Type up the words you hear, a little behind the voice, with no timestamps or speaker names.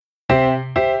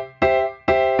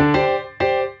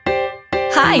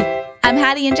I'm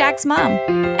Hattie and Jack's mom,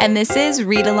 and this is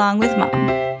Read Along with Mom.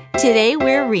 Today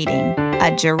we're reading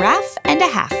A Giraffe and a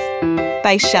Half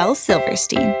by Shel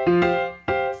Silverstein.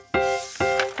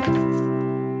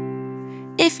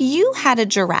 If you had a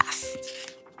giraffe,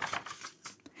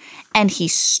 and he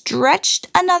stretched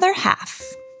another half,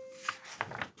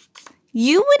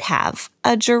 you would have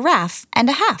a giraffe and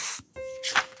a half.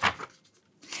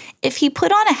 If he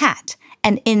put on a hat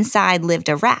and inside lived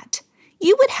a rat,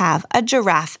 you would have a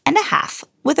giraffe and a half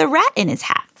with a rat in his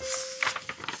hat.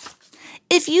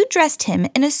 If you dressed him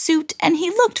in a suit and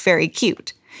he looked very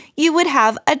cute, you would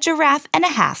have a giraffe and a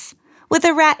half with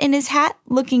a rat in his hat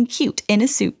looking cute in a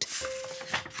suit.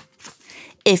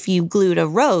 If you glued a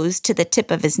rose to the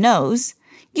tip of his nose,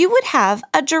 you would have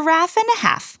a giraffe and a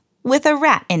half with a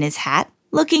rat in his hat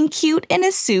looking cute in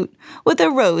a suit with a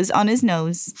rose on his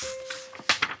nose.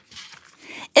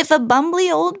 If a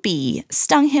bumbly old bee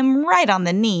stung him right on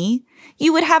the knee,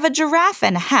 you would have a giraffe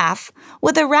and a half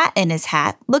with a rat in his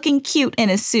hat looking cute in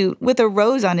a suit with a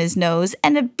rose on his nose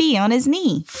and a bee on his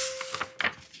knee.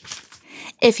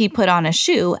 If he put on a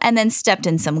shoe and then stepped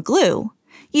in some glue,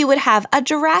 you would have a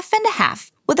giraffe and a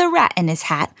half with a rat in his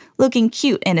hat looking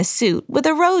cute in a suit with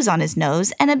a rose on his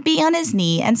nose and a bee on his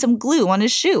knee and some glue on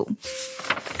his shoe.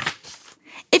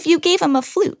 If you gave him a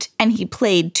flute and he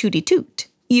played tooty-toot,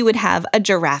 you would have a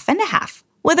giraffe and a half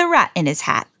with a rat in his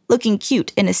hat looking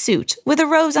cute in a suit with a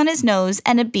rose on his nose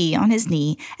and a bee on his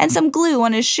knee and some glue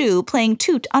on his shoe playing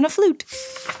toot on a flute.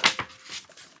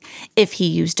 If he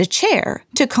used a chair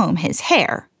to comb his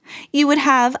hair, you would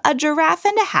have a giraffe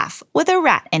and a half with a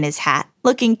rat in his hat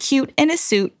looking cute in a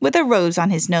suit with a rose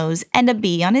on his nose and a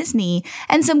bee on his knee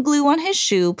and some glue on his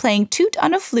shoe playing toot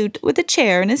on a flute with a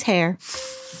chair in his hair.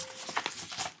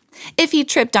 If he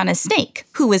tripped on a snake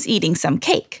who was eating some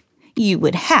cake, you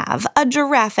would have a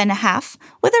giraffe and a half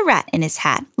with a rat in his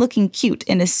hat looking cute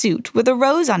in a suit with a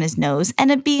rose on his nose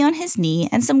and a bee on his knee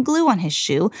and some glue on his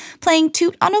shoe playing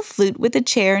toot on a flute with a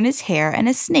chair in his hair and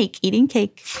a snake eating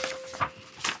cake.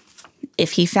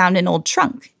 If he found an old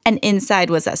trunk and inside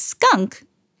was a skunk,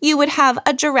 you would have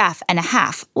a giraffe and a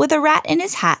half with a rat in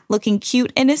his hat looking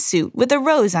cute in a suit with a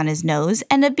rose on his nose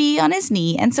and a bee on his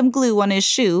knee and some glue on his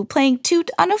shoe playing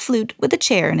toot on a flute with a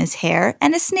chair in his hair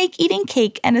and a snake eating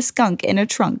cake and a skunk in a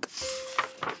trunk.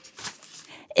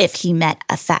 If he met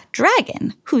a fat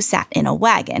dragon who sat in a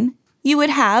wagon, you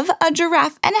would have a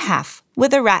giraffe and a half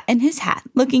with a rat in his hat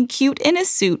looking cute in a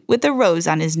suit with a rose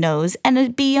on his nose and a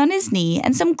bee on his knee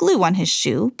and some glue on his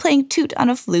shoe playing toot on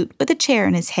a flute with a chair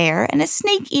in his hair and a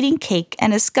snake eating cake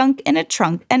and a skunk in a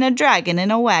trunk and a dragon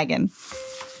in a wagon.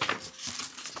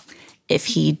 If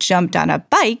he jumped on a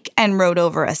bike and rode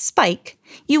over a spike,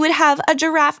 you would have a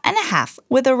giraffe and a half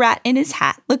with a rat in his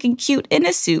hat looking cute in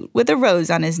a suit with a rose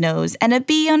on his nose and a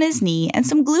bee on his knee and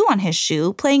some glue on his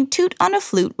shoe playing toot on a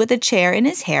flute with a chair in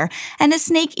his hair and a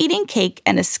snake eating cake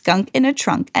and a skunk in a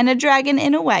trunk and a dragon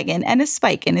in a wagon and a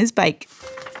spike in his bike.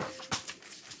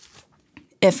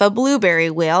 If a blueberry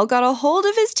whale got a hold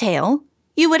of his tail,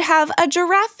 you would have a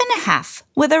giraffe and a half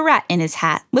with a rat in his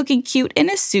hat looking cute in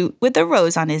a suit with a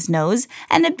rose on his nose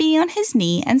and a bee on his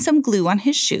knee and some glue on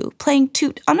his shoe playing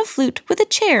toot on a flute with a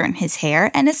chair in his hair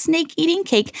and a snake eating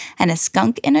cake and a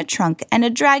skunk in a trunk and a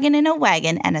dragon in a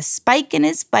wagon and a spike in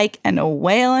his bike and a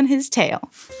whale on his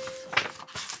tail.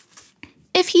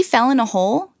 If he fell in a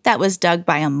hole that was dug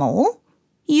by a mole,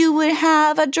 you would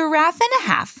have a giraffe and a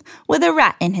half with a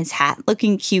rat in his hat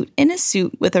looking cute in a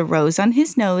suit with a rose on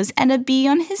his nose and a bee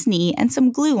on his knee and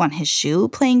some glue on his shoe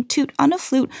playing toot on a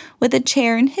flute with a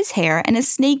chair in his hair and a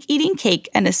snake eating cake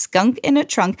and a skunk in a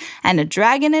trunk and a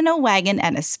dragon in a wagon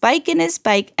and a spike in his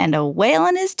bike and a whale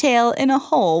on his tail in a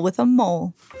hole with a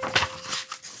mole.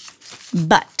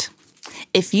 But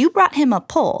if you brought him a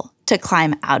pole to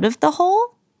climb out of the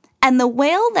hole and the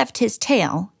whale left his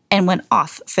tail and went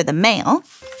off for the mail,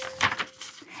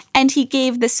 and he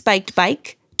gave the spiked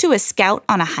bike to a scout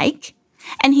on a hike,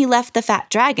 and he left the fat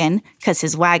dragon 'cause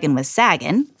his wagon was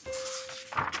sagging,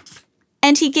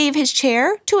 and he gave his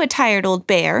chair to a tired old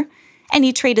bear, and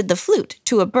he traded the flute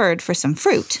to a bird for some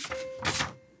fruit,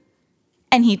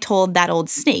 and he told that old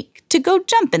snake to go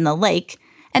jump in the lake,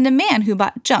 and a man who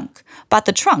bought junk bought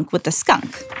the trunk with the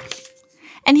skunk,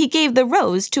 and he gave the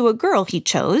rose to a girl he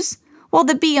chose, while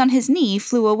the bee on his knee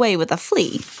flew away with a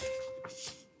flea.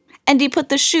 And he put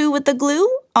the shoe with the glue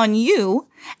on you,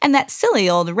 and that silly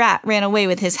old rat ran away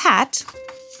with his hat.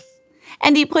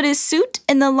 And he put his suit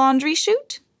in the laundry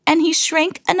chute, and he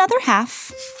shrank another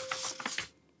half.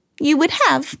 You would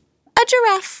have a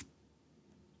giraffe.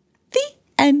 The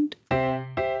end.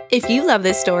 If you love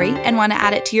this story and want to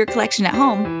add it to your collection at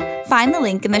home, find the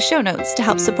link in the show notes to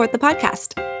help support the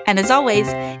podcast. And as always,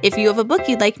 if you have a book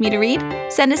you'd like me to read,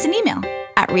 send us an email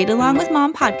at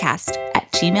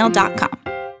readalongwithmompodcast@gmail.com.